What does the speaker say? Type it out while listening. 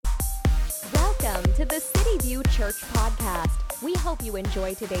to the City View Church podcast. We hope you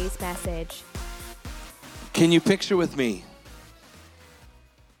enjoy today's message. Can you picture with me?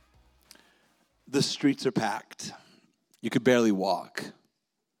 The streets are packed. You could barely walk.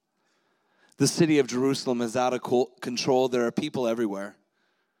 The city of Jerusalem is out of control. There are people everywhere.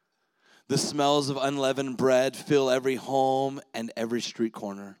 The smells of unleavened bread fill every home and every street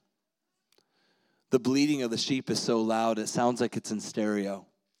corner. The bleating of the sheep is so loud, it sounds like it's in stereo.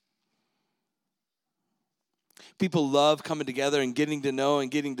 People love coming together and getting to know and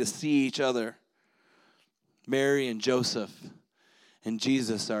getting to see each other. Mary and Joseph and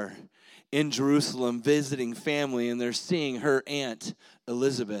Jesus are in Jerusalem visiting family, and they're seeing her aunt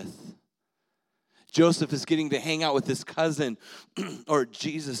Elizabeth. Joseph is getting to hang out with his cousin, or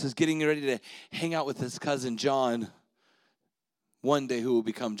Jesus is getting ready to hang out with his cousin John, one day who will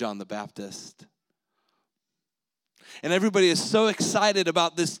become John the Baptist. And everybody is so excited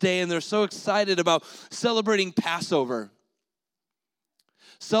about this day, and they're so excited about celebrating Passover.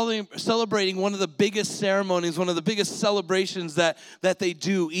 Celebrating one of the biggest ceremonies, one of the biggest celebrations that they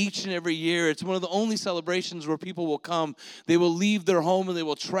do each and every year. It's one of the only celebrations where people will come. They will leave their home and they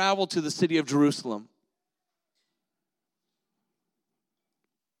will travel to the city of Jerusalem.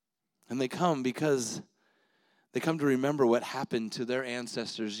 And they come because they come to remember what happened to their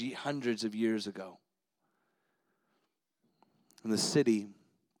ancestors hundreds of years ago. In the city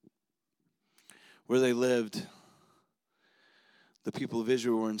where they lived, the people of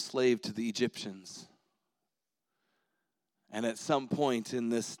Israel were enslaved to the Egyptians. And at some point in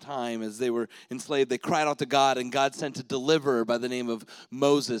this time, as they were enslaved, they cried out to God, and God sent a deliverer by the name of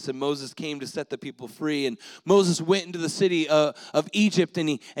Moses. And Moses came to set the people free. And Moses went into the city of Egypt, in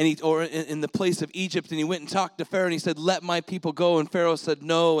the place of Egypt, and he went and talked to Pharaoh, and he said, "Let my people go." And Pharaoh said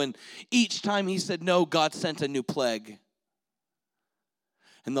no. And each time he said no, God sent a new plague.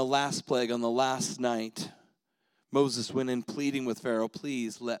 And the last plague, on the last night, Moses went in pleading with Pharaoh,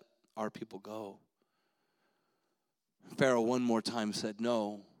 "Please let our people go." Pharaoh one more time said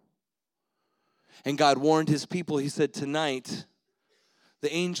no. And God warned his people. He said, "Tonight,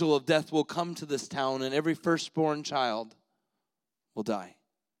 the angel of death will come to this town, and every firstborn child will die,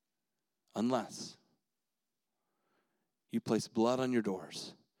 unless you place blood on your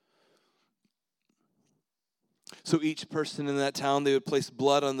doors." So each person in that town, they would place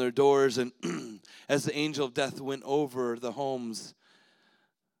blood on their doors, and as the angel of death went over the homes,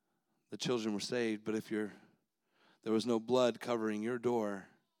 the children were saved. But if there was no blood covering your door,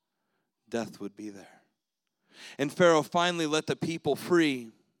 death would be there. And Pharaoh finally let the people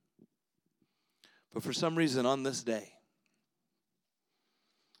free. But for some reason, on this day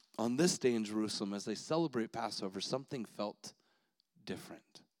in Jerusalem, as they celebrate Passover, something felt different.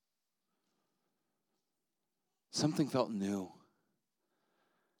 Something felt new.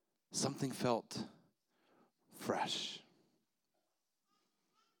 Something felt fresh.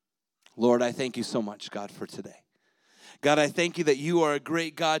 Lord, I thank you so much, God, for today. God, I thank you that you are a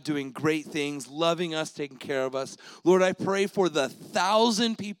great God doing great things, loving us, taking care of us. Lord, I pray for the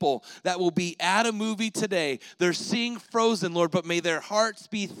 1,000 people that will be at a movie today. They're seeing Frozen, Lord, but may their hearts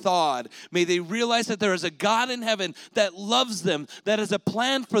be thawed. May they realize that there is a God in heaven that loves them, that has a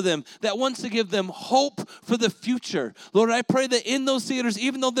plan for them, that wants to give them hope for the future. Lord, I pray that in those theaters,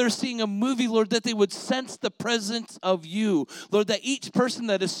 even though they're seeing a movie, Lord, that they would sense the presence of you. Lord, that each person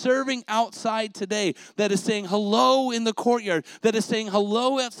that is serving outside today, that is saying hello in the courtyard, that is saying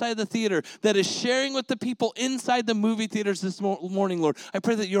hello outside the theater, that is sharing with the people inside the movie theaters this morning, Lord, I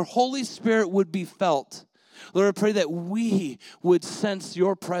pray that your Holy Spirit would be felt. Lord, I pray that we would sense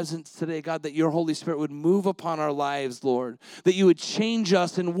your presence today, God, that your Holy Spirit would move upon our lives, Lord, that you would change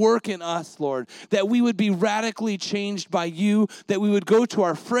us and work in us, Lord, that we would be radically changed by you, that we would go to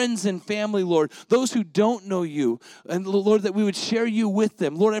our friends and family, Lord, those who don't know you, and Lord, that we would share you with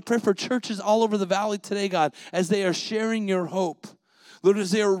them. Lord, I pray for churches all over the valley today, God, as they are sharing your hope. Lord, as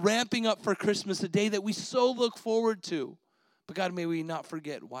they are ramping up for Christmas, a day that we so look forward to. But God, may we not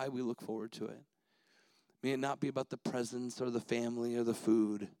forget why we look forward to it. May it not be about the presents or the family or the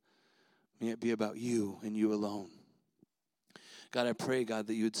food. May it be about you and you alone. God, I pray, God,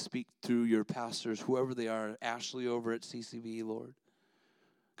 that you would speak through your pastors, whoever they are, Ashley over at CCV, Lord.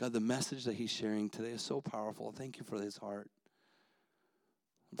 God, the message that he's sharing today is so powerful. Thank you for his heart.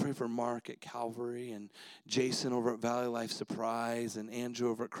 I pray for Mark at Calvary and Jason over at Valley Life Surprise and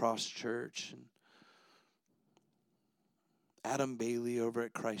Andrew over at Cross Church and Adam Bailey over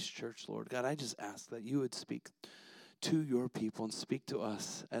at Christ Church, Lord. God, I just ask that you would speak to your people and speak to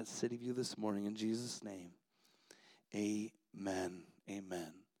us at City View this morning. In Jesus' name, amen.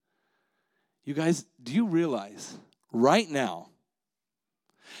 Amen. You guys, do you realize right now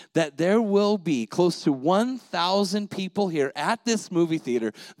that there will be close to 1,000 people here at this movie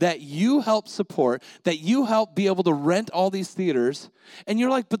theater that you help support, that you help be able to rent all these theaters. And you're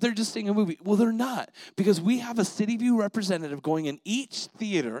like, but they're just seeing a movie. Well, they're not, because we have a City View representative going in each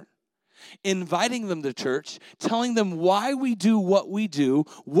theater, inviting them to church, telling them why we do, what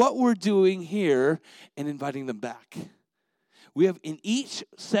we're doing here, and inviting them back. We have in each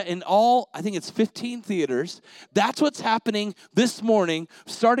set, in all, I think it's 15 theaters. That's what's happening this morning,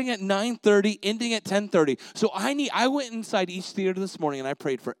 starting at 9:30, ending at 10:30. So I went inside each theater this morning and I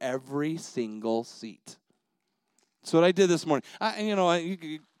prayed for every single seat. That's what I did this morning.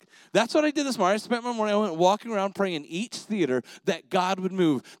 That's what I did this morning. I spent my morning, I went walking around praying in each theater that God would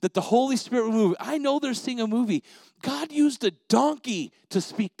move, that the Holy Spirit would move. I know they're seeing a movie. God used a donkey to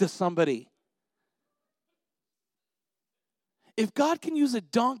speak to somebody. If God can use a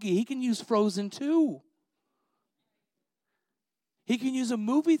donkey, he can use Frozen too. He can use a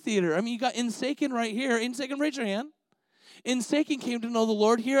movie theater. I mean, you got Insaken right here. Insaken, raise your hand. Insaken came to know the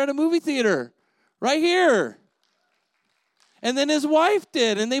Lord here at a movie theater. Right here. And then his wife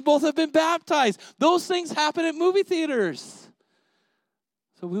did, and they both have been baptized. Those things happen at movie theaters.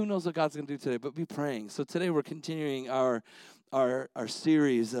 So who knows what God's going to do today, but be praying. So today we're continuing our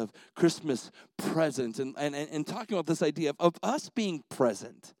series of Christmas present and talking about this idea of us being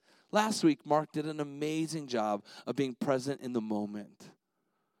present. Last week, Mark did an amazing job of being present in the moment.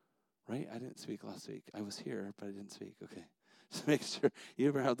 Right? I didn't speak last week. I was here, but I didn't speak. Okay. Just make sure. You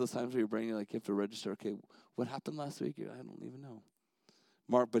ever have those times where your brain, you have to register, okay, what happened last week? I don't even know.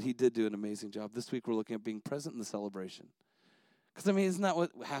 Mark, but he did do an amazing job. This week, we're looking at being present in the celebration. Because, isn't that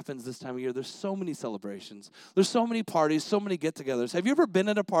what happens this time of year? There's so many celebrations. There's so many parties, so many get-togethers. Have you ever been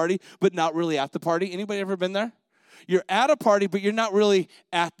at a party but not really at the party? Anybody ever been there? You're at a party, but you're not really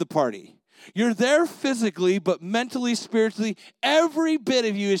at the party. You're there physically, but mentally, spiritually, every bit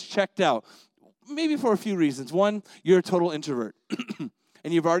of you is checked out. Maybe for a few reasons. One, you're a total introvert,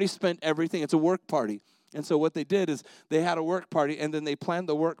 and you've already spent everything. It's a work party. And so what they did is they had a work party, and then they planned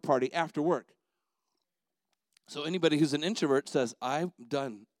the work party after work. So anybody who's an introvert says, I'm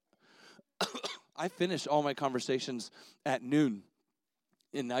done. I finished all my conversations at noon,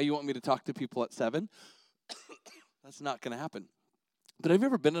 and now you want me to talk to people at 7? That's not going to happen. But have you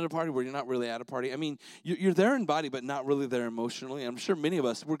ever been at a party where you're not really at a party? You're there in body, but not really there emotionally. I'm sure many of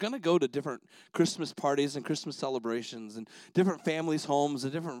us, we're going to go to different Christmas parties and Christmas celebrations and different families' homes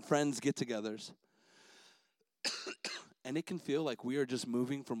and different friends' get-togethers. And it can feel like we are just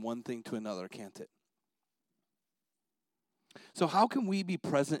moving from one thing to another, can't it? So how can we be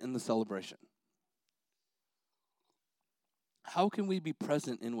present in the celebration? How can we be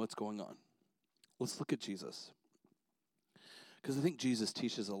present in what's going on? Let's look at Jesus. Because I think Jesus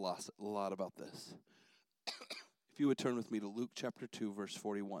teaches a lot about this. If you would turn with me to Luke chapter 2, verse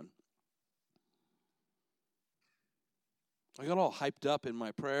 41. I got all hyped up in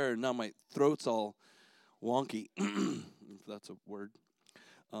my prayer, and now my throat's all wonky, if that's a word.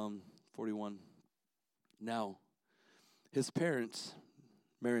 41. Now, his parents,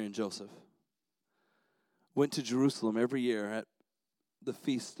 Mary and Joseph, went to Jerusalem every year at the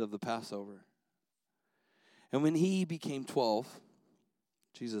feast of the Passover. And when he became 12,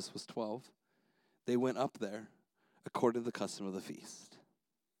 Jesus was 12, they went up there according to the custom of the feast.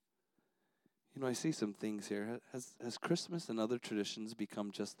 I see some things here. Has Christmas and other traditions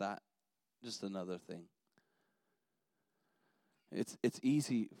become just that, just another thing? It's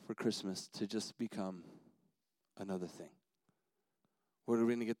easy for Christmas to just become another thing. What are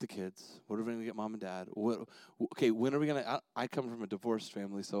we going to get the kids? What are we going to get mom and dad? When are we going to... I come from a divorced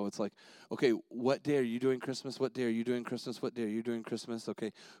family, so it's like, okay, what day are you doing Christmas? What day are you doing Christmas? What day are you doing Christmas?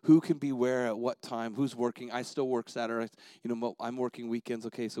 Okay, who can be where at what time? Who's working? I still work Saturday. I'm working weekends.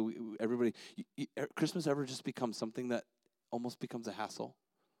 Okay, so everybody... Christmas ever just becomes something that almost becomes a hassle?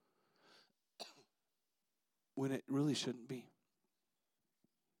 When it really shouldn't be.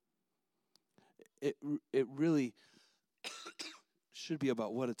 It really... should be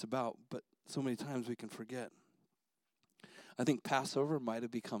about what it's about, but so many times we can forget. I think Passover might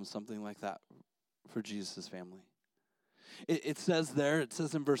have become something like that for Jesus' family. It says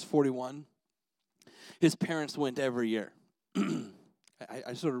in verse 41, his parents went every year.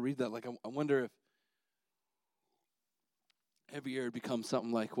 I sort of read that like I wonder if every year it becomes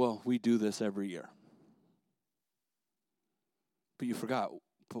something like, well, we do this every year. But you forgot,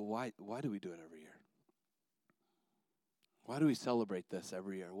 but why do we do it every year? Why do we celebrate this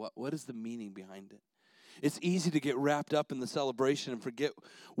every year? What is the meaning behind it? It's easy to get wrapped up in the celebration and forget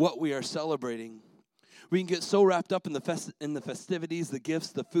what we are celebrating. We can get so wrapped up in the festivities, the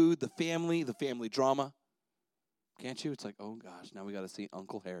gifts, the food, the family drama. Can't you? It's like, oh gosh, now we got to see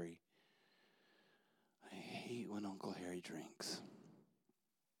Uncle Harry. I hate when Uncle Harry drinks.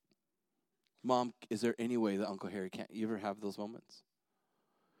 Mom, is there any way that Uncle Harry can't? You ever have those moments?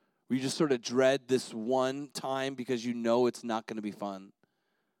 Where you just sort of dread this one time because you know it's not going to be fun.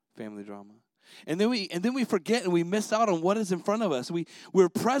 Family drama. And then we forget and we miss out on what is in front of us. We're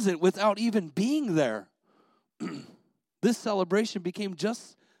present without even being there. This celebration became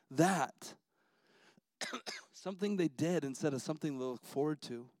just that. Something they did instead of something they look forward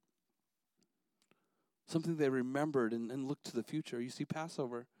to. Something they remembered and looked to the future. You see,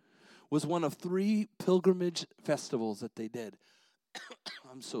 Passover was one of 3 pilgrimage festivals that they did.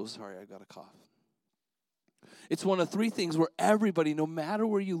 I'm so sorry, I got a cough. It's one of 3 things where everybody, no matter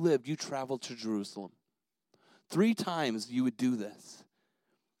where you lived, you traveled to Jerusalem. 3 times you would do this.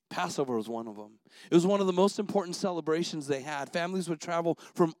 Passover was one of them. It was one of the most important celebrations they had. Families would travel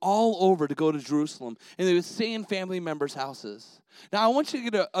from all over to go to Jerusalem, and they would stay in family members' houses. Now, I want you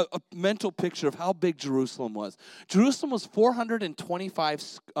to get a mental picture of how big Jerusalem was. Jerusalem was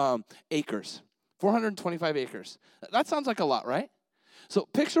 425 acres. 425 acres. That sounds like a lot, right? So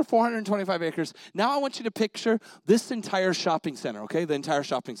picture 425 acres. Now I want you to picture this entire shopping center, okay? The entire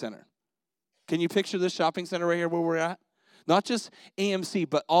shopping center. Can you picture this shopping center right here where we're at? Not just AMC,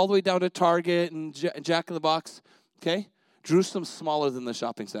 but all the way down to Target and Jack in the Box, okay? Jerusalem's smaller than the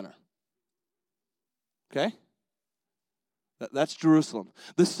shopping center, okay? That's Jerusalem.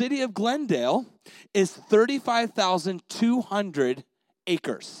 The city of Glendale is 35,200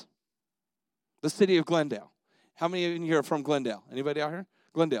 acres. The city of Glendale. How many of you here are from Glendale? Anybody out here?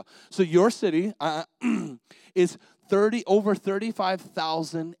 Glendale. So your city is over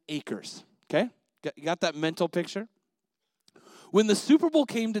 35,000 acres, okay? You got that mental picture? When the Super Bowl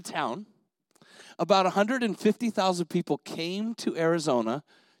came to town, about 150,000 people came to Arizona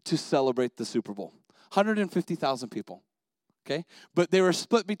to celebrate the Super Bowl. 150,000 people, okay? But they were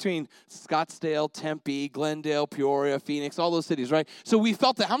split between Scottsdale, Tempe, Glendale, Peoria, Phoenix, all those cities, right? So we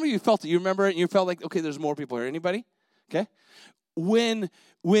felt that. How many of you felt it? You remember it and you felt like, okay, there's more people here. Anybody? Okay? When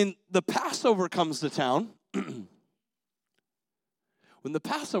the Passover comes to town,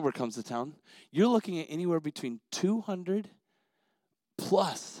 you're looking at anywhere between 200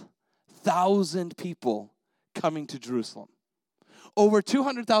 plus 1,000 people coming to Jerusalem. Over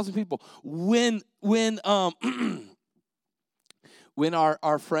 200,000 people. When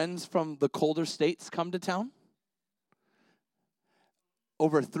our friends from the colder states come to town,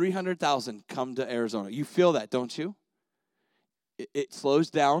 over 300,000 come to Arizona. You feel that, don't you? It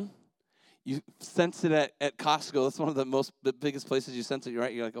slows down. You sense it at Costco. That's one of the biggest places you sense it. You're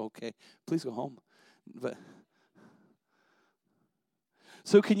right. You're like, okay, please go home. But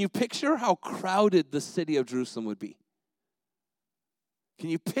so can you picture how crowded the city of Jerusalem would be?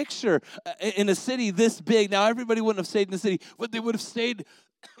 Can you picture in a city this big? Now, everybody wouldn't have stayed in the city, but they would have stayed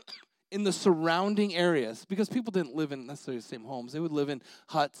in the surrounding areas because people didn't live in necessarily the same homes. They would live in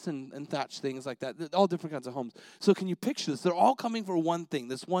huts and thatch things like that, all different kinds of homes. So can you picture this? They're all coming for one thing,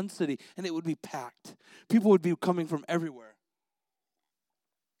 this one city, and it would be packed. People would be coming from everywhere.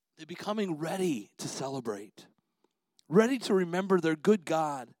 They'd be coming ready to celebrate, ready to remember their good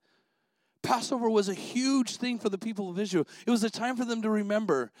God. Passover was a huge thing for the people of Israel. It was a time for them to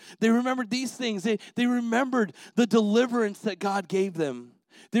remember. They remembered these things. They remembered the deliverance that God gave them.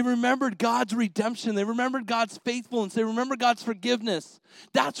 They remembered God's redemption. They remembered God's faithfulness. They remembered God's forgiveness.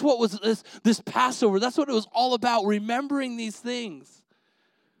 That's what was this Passover. That's what it was all about, remembering these things.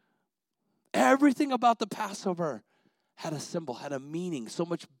 Everything about the Passover had a symbol, had a meaning so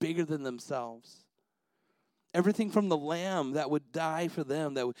much bigger than themselves. Everything from the lamb that would die for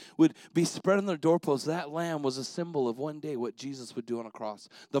them, that would be spread on their doorposts, that lamb was a symbol of one day what Jesus would do on a cross.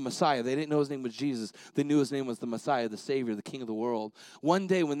 The Messiah, they didn't know his name was Jesus. They knew his name was the Messiah, the Savior, the King of the world. One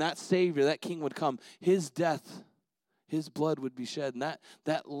day when that Savior, that King would come, his death, his blood would be shed. And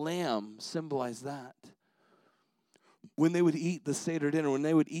that lamb symbolized that. When they would eat the Seder dinner, when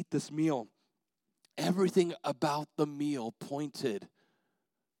they would eat this meal, everything about the meal pointed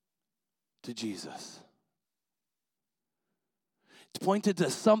to Jesus. It pointed to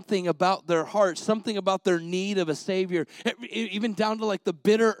something about their heart, something about their need of a Savior. Even down to like the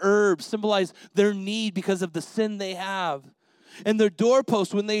bitter herbs symbolize their need because of the sin they have. And their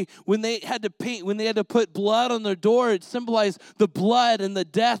doorposts, when they had to paint, when they had to put blood on their door, it symbolized the blood and the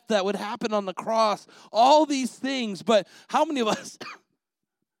death that would happen on the cross. All these things, but how many of us,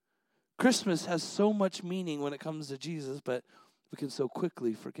 Christmas has so much meaning when it comes to Jesus, but we can so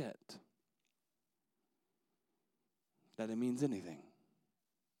quickly forget that it means anything.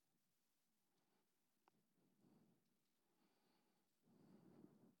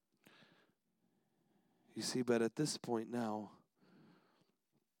 You You see, but at this point now,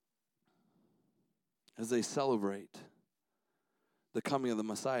 as they celebrate the coming of the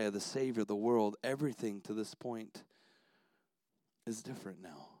Messiah, the Savior of the world, everything to this point is different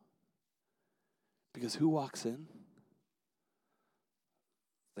now. Because who walks in?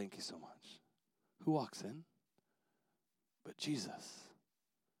 Thank you so much. Who walks in? But Jesus,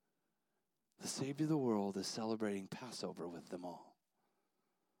 the Savior of the world, is celebrating Passover with them all.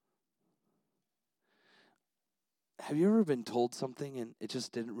 Have you ever been told something and it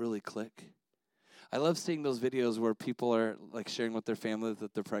just didn't really click? I love seeing those videos where people are like sharing with their family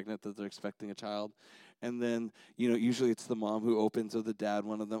that they're pregnant, that they're expecting a child. And then, usually it's the mom who opens or the dad,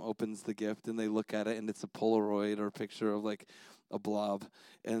 one of them opens the gift and they look at it and it's a Polaroid or a picture of like a blob.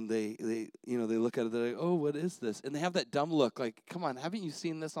 And they look at it, they're like, oh, what is this? And they have that dumb look like, come on, haven't you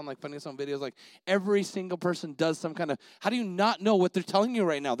seen this on like Funny Stone videos? Like every single person does some kind of, how do you not know what they're telling you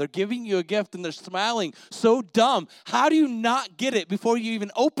right now? They're giving you a gift and they're smiling so dumb. How do you not get it before you even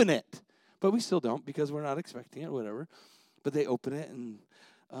open it? But we still don't because we're not expecting it, whatever. But they open it and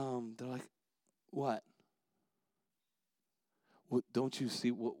they're like, what? Don't you see,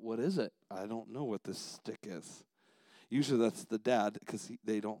 what is it? I don't know what this stick is. Usually that's the dad because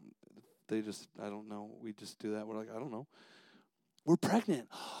I don't know. We just do that. We're like, I don't know. We're pregnant.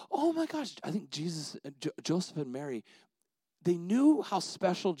 Oh my gosh. I think Jesus, Joseph and Mary, they knew how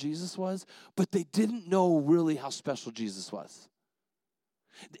special Jesus was, but they didn't know really how special Jesus was.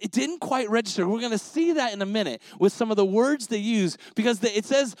 It didn't quite register. We're going to see that in a minute with some of the words they use because it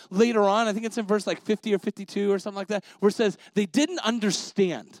says later on, I think it's in verse like 50 or 52 or something like that, where it says they didn't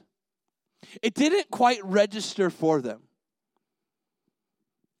understand. It didn't quite register for them.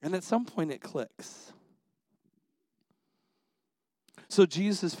 And at some point it clicks. So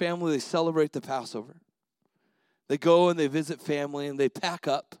Jesus' family, they celebrate the Passover. They go and they visit family and they pack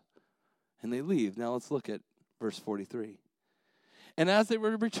up and they leave. Now let's look at verse 43. And as they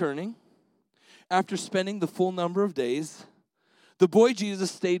were returning, after spending the full number of days, the boy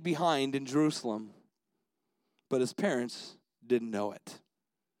Jesus stayed behind in Jerusalem, but his parents didn't know it.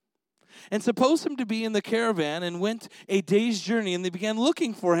 And supposed him to be in the caravan and went a day's journey, and they began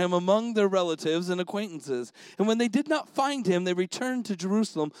looking for him among their relatives and acquaintances. And when they did not find him, they returned to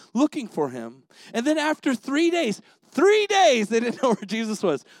Jerusalem looking for him. And then after 3 days, they didn't know where Jesus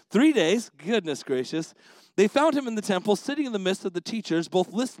was. 3 days, goodness gracious. They found him in the temple, sitting in the midst of the teachers,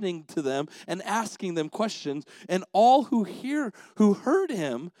 both listening to them and asking them questions. And all who heard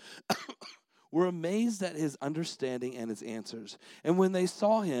him were amazed at his understanding and his answers. And when they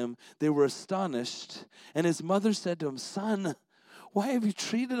saw him, they were astonished. And his mother said to him, "Son, why have you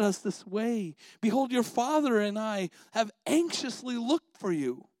treated us this way? Behold, your father and I have anxiously looked for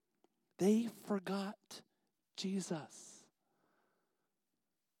you." They forgot Jesus.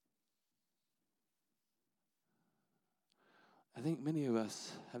 I think many of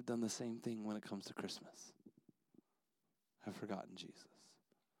us have done the same thing when it comes to Christmas. Have forgotten Jesus.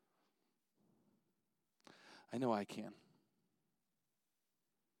 I know I can.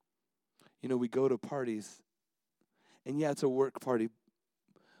 We go to parties, and yeah, it's a work party,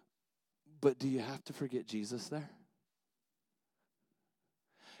 but do you have to forget Jesus there?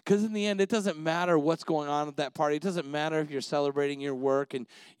 Because in the end, it doesn't matter what's going on at that party. It doesn't matter if you're celebrating your work and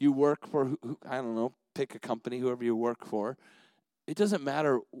you work for, I don't know, pick a company, whoever you work for. It doesn't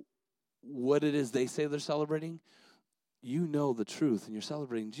matter what it is they say they're celebrating. You know the truth, and you're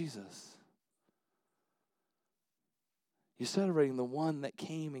celebrating Jesus. You're celebrating the one that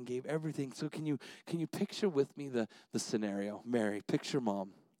came and gave everything. So can you picture with me the scenario? Mary, picture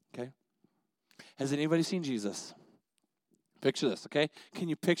mom, okay? Has anybody seen Jesus? Picture this, okay? Can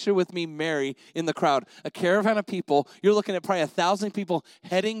you picture with me Mary in the crowd? A caravan of people. You're looking at probably 1,000 people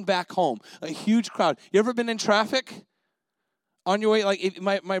heading back home. A huge crowd. You ever been in traffic? On your way, like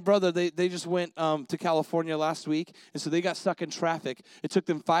my brother, they just went to California last week, and so they got stuck in traffic. It took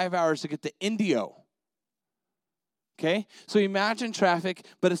them 5 hours to get to Indio. Okay? So imagine traffic,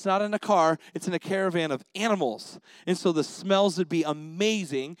 but it's not in a car, it's in a caravan of animals. And so the smells would be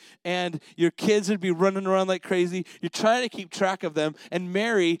amazing, and your kids would be running around like crazy. You're trying to keep track of them, and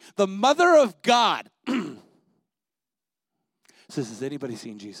Mary, the mother of God, says, "Has anybody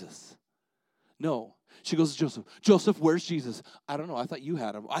seen Jesus?" No. She goes to Joseph. "Joseph, where's Jesus?" "I don't know. I thought you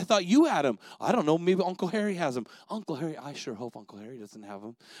had him." "I thought you had him." "I don't know. Maybe Uncle Harry has him." "Uncle Harry, I sure hope Uncle Harry doesn't have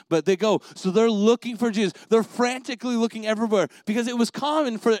him." But they go. So they're looking for Jesus. They're frantically looking everywhere because it was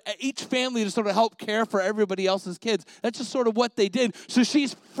common for each family to sort of help care for everybody else's kids. That's just sort of what they did. So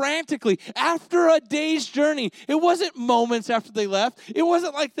she's frantically, after a day's journey, it wasn't moments after they left. It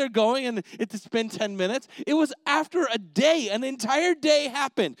wasn't like they're going and it's been 10 minutes. It was after a day. An entire day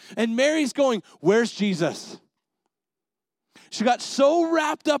happened. And Mary's going, "Where's Jesus?" Jesus. She got so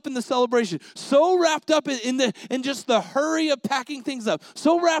wrapped up in the celebration, so wrapped up in just the hurry of packing things up,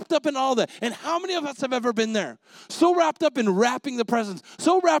 so wrapped up in all that. And how many of us have ever been there? So wrapped up in wrapping the presents,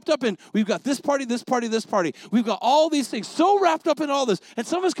 so wrapped up in, we've got this party, this party, this party. We've got all these things, so wrapped up in all this. And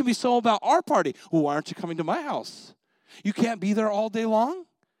some of us can be so about our party. Well, why aren't you coming to my house? You can't be there all day long?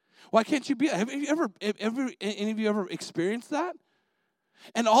 Why can't you be? Have any of you ever experienced that?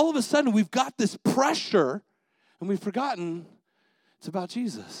 And all of a sudden, we've got this pressure, and we've forgotten it's about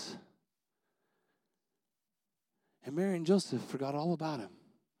Jesus. And Mary and Joseph forgot all about him.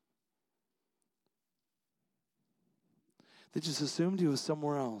 They just assumed he was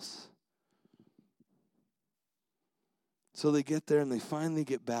somewhere else. So they get there, and they finally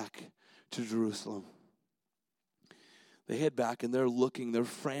get back to Jerusalem. They head back, and they're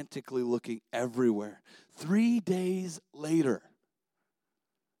frantically looking everywhere. 3 days later.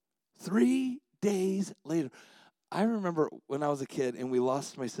 3 days later. I remember when I was a kid and we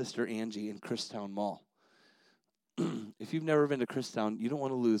lost my sister Angie in Christown Mall. If you've never been to Christown, you don't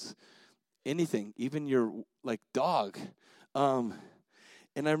want to lose anything, even your dog. And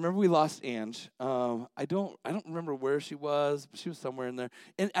I remember we lost Ange. I don't remember where she was, but she was somewhere in there.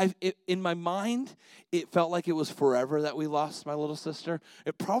 And in my mind, it felt like it was forever that we lost my little sister.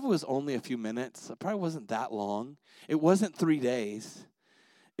 It probably was only a few minutes. It probably wasn't that long. It wasn't 3 days.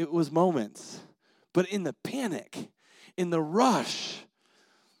 It was moments. But in the panic, in the rush,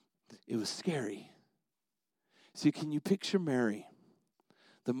 it was scary. So can you picture Mary,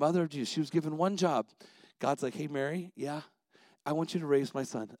 the mother of Jesus? She was given one job. God's like, hey, Mary, yeah, I want you to raise my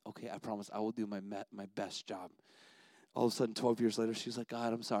son. Okay, I promise I will do my best job. All of a sudden, 12 years later, she's like,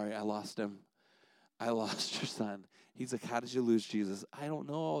 God, I'm sorry, I lost him. I lost your son. He's like, how did you lose Jesus? I don't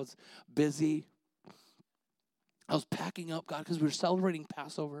know. I was busy. I was packing up, God, because we were celebrating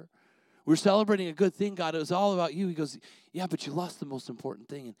Passover. We're celebrating a good thing, God. It was all about you. He goes, yeah, but you lost the most important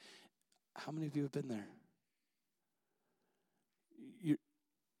thing. And how many of you have been there?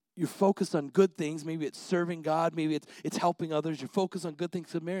 You're focused on good things. Maybe it's serving God. Maybe it's helping others. You're focused on good things.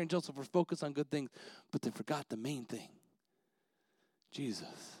 So Mary and Joseph were focused on good things, but they forgot the main thing,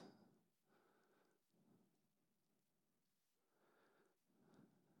 Jesus.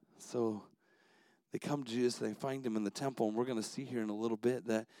 So they come to Jesus, they find him in the temple, and we're going to see here in a little bit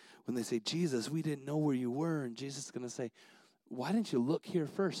that when they say, Jesus, we didn't know where you were, and Jesus is going to say, why didn't you look here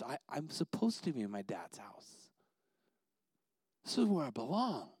first? I'm supposed to be in my dad's house. This is where I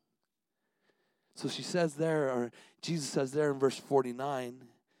belong. So she says there, or Jesus says there in verse 49,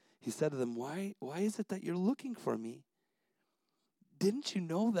 he said to them, why is it that you're looking for me? Didn't you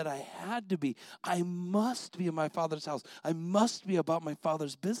know that I had to be? I must be in my Father's house. I must be about my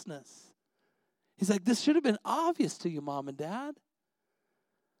Father's business. He's like, this should have been obvious to you, Mom and Dad.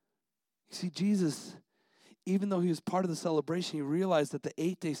 You see, Jesus, even though he was part of the celebration, he realized that the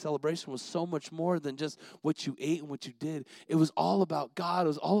 8-day celebration was so much more than just what you ate and what you did. It was all about God. It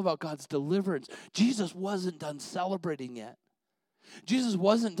was all about God's deliverance. Jesus wasn't done celebrating yet. Jesus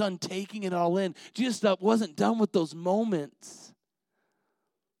wasn't done taking it all in. Jesus wasn't done with those moments.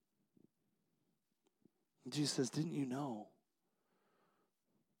 Jesus says, didn't you know?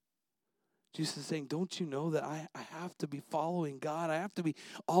 Jesus is saying, don't you know that I have to be following God? I have to be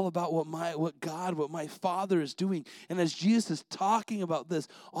all about what my Father is doing. And as Jesus is talking about this,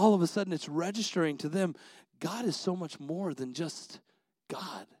 all of a sudden it's registering to them, God is so much more than just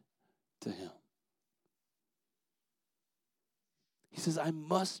God to him. He says, I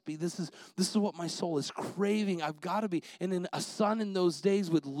must be. This is what my soul is craving. I've got to be. And then a son in those days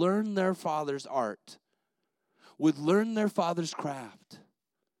would learn their father's art, would learn their father's craft.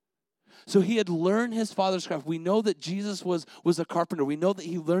 So he had learned his father's craft. We know that Jesus was a carpenter. We know that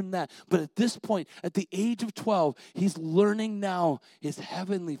he learned that. But at this point, at the age of 12, he's learning now his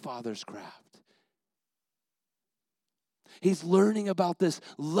heavenly father's craft. He's learning about this,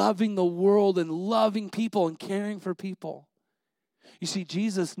 loving the world and loving people and caring for people. You see,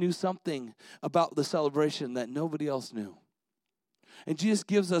 Jesus knew something about the celebration that nobody else knew. And Jesus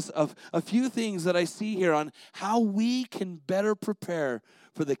gives us a few things that I see here on how we can better prepare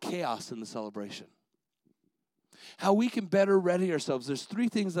for the chaos in the celebration. How we can better ready ourselves. There's 3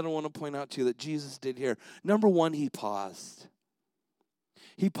 things that I want to point out to you that Jesus did here. Number 1, he paused.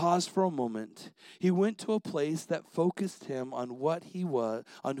 He paused for a moment. He went to a place that focused him on what he was,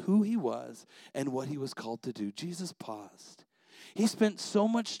 on who he was, and what he was called to do. Jesus paused. He spent so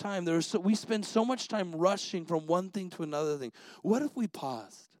much time, we spend so much time rushing from one thing to another thing. What if we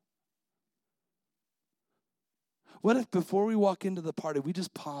paused? What if before we walk into the party, we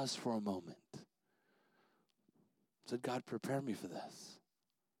just paused for a moment? Said, God, prepare me for this.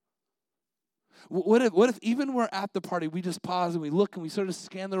 What if even we're at the party, we just pause and we look and we sort of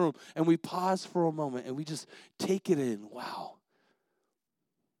scan the room and we pause for a moment and we just take it in. Wow.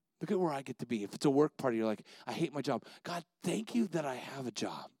 Look at where I get to be. If it's a work party, you're like, I hate my job. God, thank you that I have a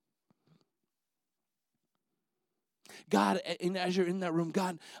job. God, and as you're in that room,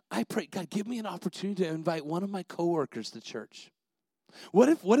 God, I pray, God, give me an opportunity to invite one of my coworkers to church. What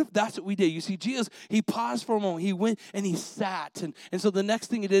if that's what we did? You see, Jesus, he paused for a moment. He went and he sat. And so the next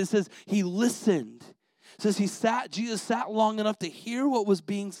thing he did, it says he listened. It says Jesus sat long enough to hear what was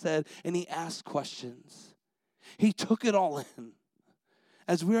being said, and he asked questions. He took it all in.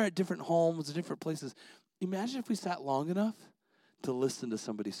 As we're at different homes, different places, imagine if we sat long enough to listen to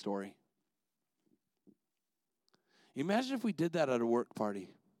somebody's story. Imagine if we did that at a work party.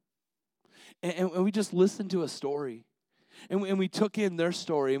 And we just listened to a story. And we took in their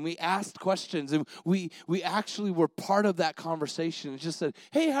story and we asked questions and we actually were part of that conversation and just said,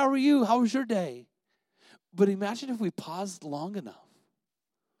 hey, how are you? How was your day? But imagine if we paused long enough.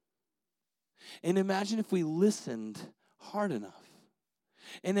 And imagine if we listened hard enough.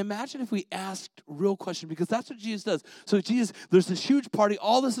 And imagine if we asked real questions, because that's what Jesus does. So Jesus, there's this huge party,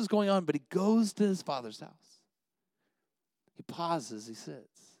 all this is going on, but he goes to his Father's house. He pauses, he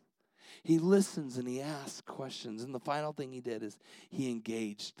sits. He listens and he asks questions. And the final thing he did is he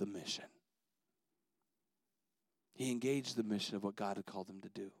engaged the mission. He engaged the mission of what God had called him to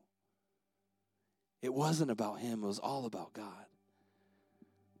do. It wasn't about him. It was all about God.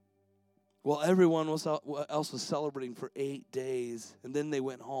 While everyone else was celebrating for 8 days, and then they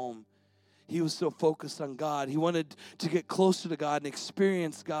went home, he was so focused on God. He wanted to get closer to God and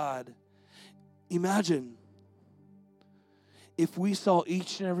experience God. Imagine if we saw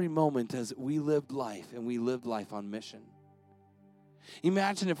each and every moment as we lived life, and we lived life on mission.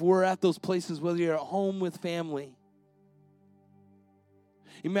 Imagine if we're at those places, whether you're at home with family.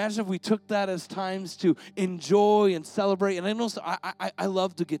 Imagine if we took that as times to enjoy and celebrate. And I know I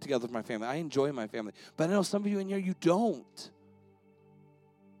love to get together with my family. I enjoy my family. But I know some of you in here, you don't.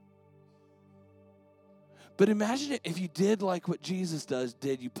 But imagine if you did like what Jesus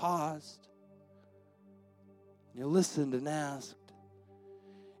did. You paused. You listened and asked.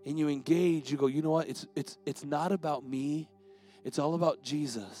 And you engaged. You go, you know what? It's not about me. It's all about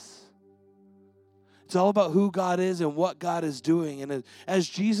Jesus. It's all about who God is and what God is doing. And as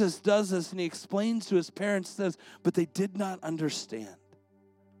Jesus does this and he explains to his parents, says, but they did not understand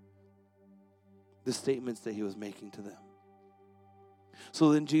the statements that he was making to them.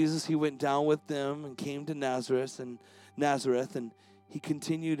 So then Jesus, he went down with them and came to Nazareth, and he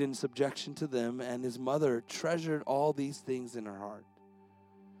continued in subjection to them, and his mother treasured all these things in her heart.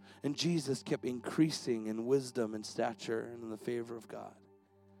 And Jesus kept increasing in wisdom and stature and in the favor of God.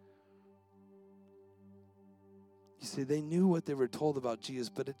 You see, they knew what they were told about Jesus,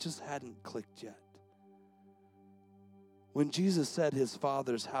 but it just hadn't clicked yet. When Jesus said his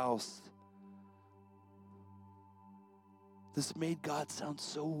Father's house, this made God sound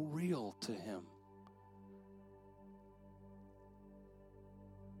so real to him.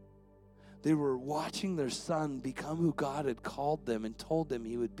 They were watching their son become who God had called them and told them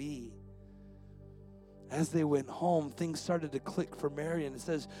he would be. As they went home, things started to click for Mary, and it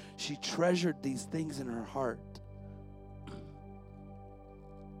says she treasured these things in her heart.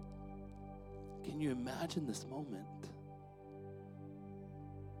 Can you imagine this moment?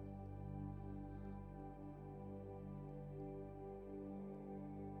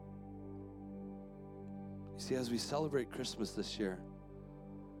 You see, as we celebrate Christmas this year,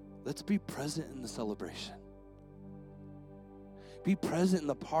 let's be present in the celebration. Be present in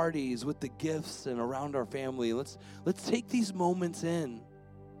the parties with the gifts and around our family. Let's take these moments in.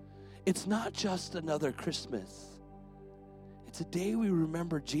 It's not just another Christmas. It's a day we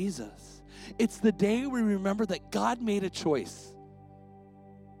remember Jesus. It's the day we remember that God made a choice.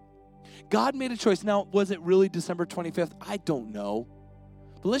 God made a choice. Now, was it really December 25th? I don't know.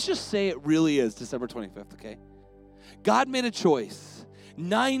 But let's just say it really is December 25th, okay? God made a choice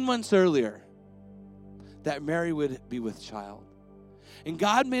 9 months earlier that Mary would be with child. And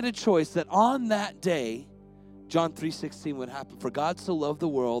God made a choice that on that day, John 3:16 would happen. For God so loved the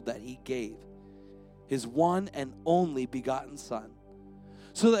world that he gave his one and only begotten Son,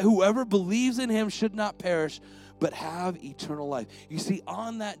 so that whoever believes in him should not perish, but have eternal life. You see,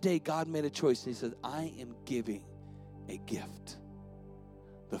 on that day, God made a choice. And he said, I am giving a gift.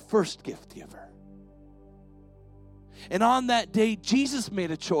 The first gift giver. And on that day, Jesus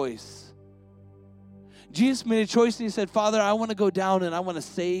made a choice. Jesus made a choice and he said, Father, I want to go down and I want to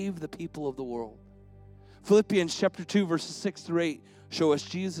save the people of the world. Philippians chapter 2, verses 6-8 show us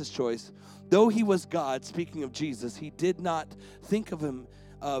Jesus' choice. Though he was God, speaking of Jesus, he did not think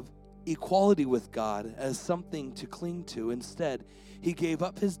of equality with God as something to cling to. Instead, he gave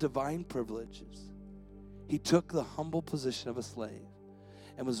up his divine privileges. He took the humble position of a slave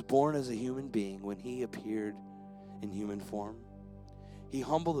and was born as a human being when he appeared in human form. He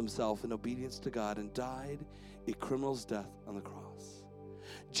humbled himself in obedience to God and died a criminal's death on the cross.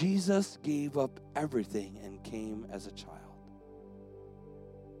 Jesus gave up everything and came as a child.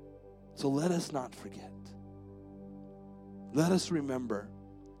 So let us not forget. Let us remember.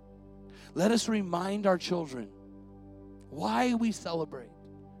 Let us remind our children why we celebrate.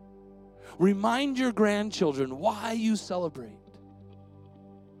 Remind your grandchildren why you celebrate.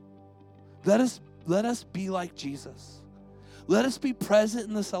 Let us be like Jesus. Let us be present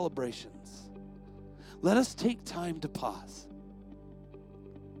in the celebrations. Let us take time to pause,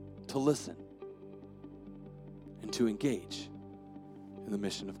 to listen, and to engage in the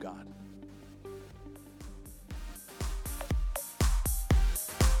mission of God.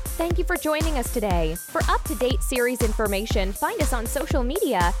 Thank you for joining us today. For up-to-date series information, find us on social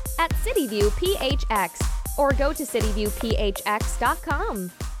media at CityViewPHX or go to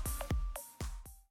cityviewphx.com.